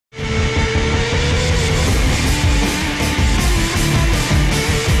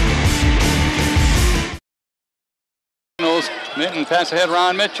Minton pass ahead,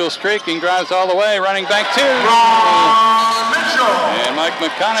 Ron Mitchell streaking, drives all the way, running back two. And Mike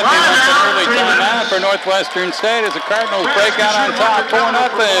McConaughey wants an early timeout for Northwestern State as the Cardinals break out on top,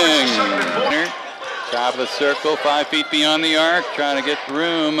 4-0. Top of the circle, 5 feet beyond the arc, trying to get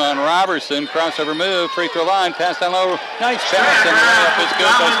room on Robertson. Crossover move, free throw line, pass down low. Nice pass, and the layup is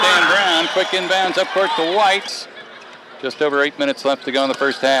good by Stan Brown. Quick inbounds up court to White. Just over 8 minutes left to go in the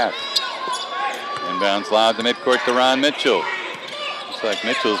first half. Inbounds loud to midcourt to Ron Mitchell. Looks like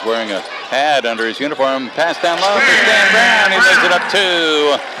Mitchell's wearing a pad under his uniform. Pass down low for Stan Brown. He lays it up 2.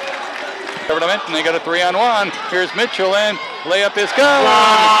 Over to Minton, they got a 3-on-1. Here's Mitchell in. Layup is good.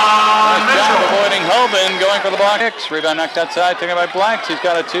 Nice job avoiding Hoban, going for the block. Rebound knocked outside, taken by Blanks. He's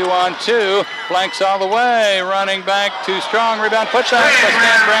got a 2-on-2. Blanks all the way, running back, too strong. Rebound put back, but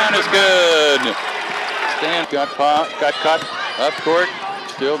Stan Brown is good. Stan got caught up court.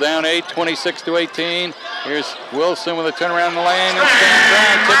 Still down 8, 26-18. Here's Wilson with a turnaround in the lane, and Stan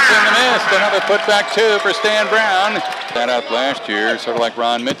Brown tips in the mist. Another putback 2 for Stan Brown. That out last year, sort of like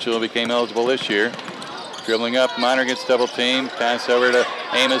Ron Mitchell became eligible this year. Dribbling up, Minor gets double teamed. Pass over to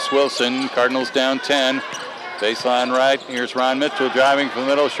Amos Wilson. Cardinals down 10. Baseline right. Here's Ron Mitchell driving from the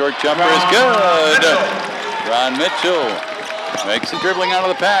middle. Short jumper is good. Ron Mitchell makes a dribbling out of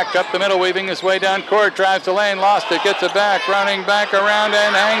the pack. Up the middle, weaving his way down court. Drives the lane, lost it, gets it back. Running back around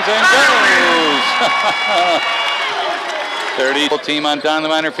and hangs and goes. 30. Team on down the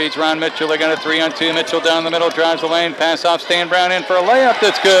minor, feeds Ron Mitchell. They got a 3-on-2. Mitchell down the middle, drives the lane. Pass off Stan Brown in for a layup.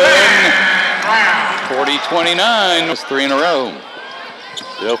 That's good. 40-29. That's 3 in a row.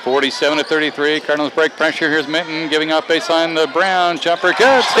 Still 47-33. Cardinals break pressure. Here's Minton giving up baseline to Brown. Jumper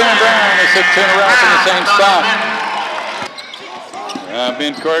good. Stan Brown is 6 in a row from the same spot.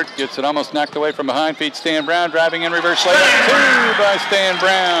 Midcourt gets it almost knocked away from behind. Feeds Stan Brown. Driving in reverse layup 2 by Stan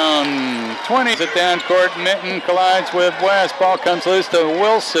Brown. 20. It down court. Minton collides with West. Ball comes loose to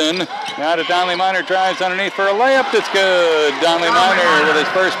Wilson. Now to Donley Minor. Drives underneath for a layup. That's good. Donley Minor with his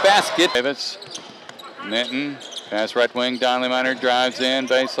first basket. Davis. Minton. Pass right wing. Donley Minor drives in.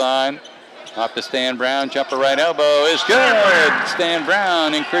 Baseline. Off to Stan Brown. Jumper right elbow is good. Stan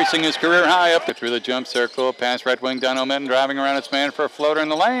Brown increasing his career high up through the jump circle. Pass right wing. Donnell Minton driving around his man for a floater in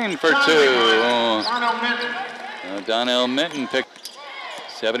the lane for 2. Donnell Minton picked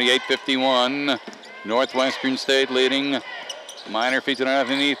 78-51. Northwestern State leading. Minor feeds it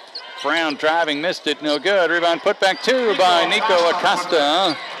underneath. Brown driving, missed it, no good. Rebound put back 2 by Nico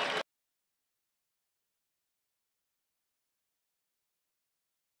Acosta.